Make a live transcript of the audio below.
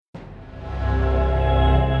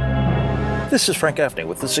This is Frank Gaffney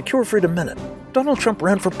with the Secure Freedom Minute. Donald Trump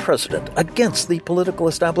ran for president against the political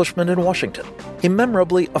establishment in Washington. He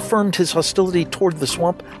memorably affirmed his hostility toward the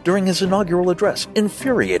swamp during his inaugural address,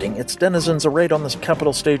 infuriating its denizens arrayed on the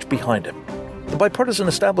Capitol stage behind him. The bipartisan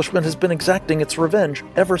establishment has been exacting its revenge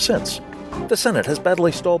ever since. The Senate has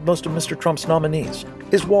badly stalled most of Mr. Trump's nominees.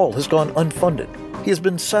 His wall has gone unfunded. He has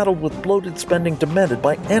been saddled with bloated spending demanded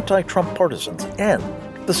by anti-Trump partisans, and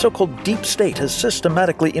the so-called deep state has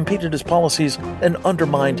systematically impeded his policies and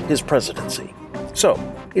undermined his presidency. So,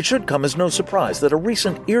 it should come as no surprise that a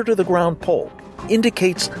recent ear-to-the-ground poll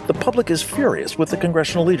indicates the public is furious with the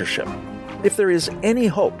congressional leadership. If there is any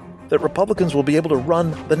hope that Republicans will be able to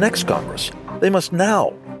run the next Congress, they must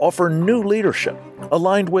now offer new leadership,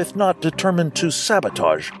 aligned with, not determined to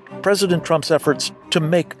sabotage, President Trump's efforts to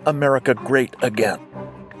make America great again.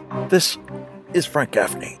 This is Frank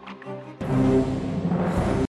Gaffney.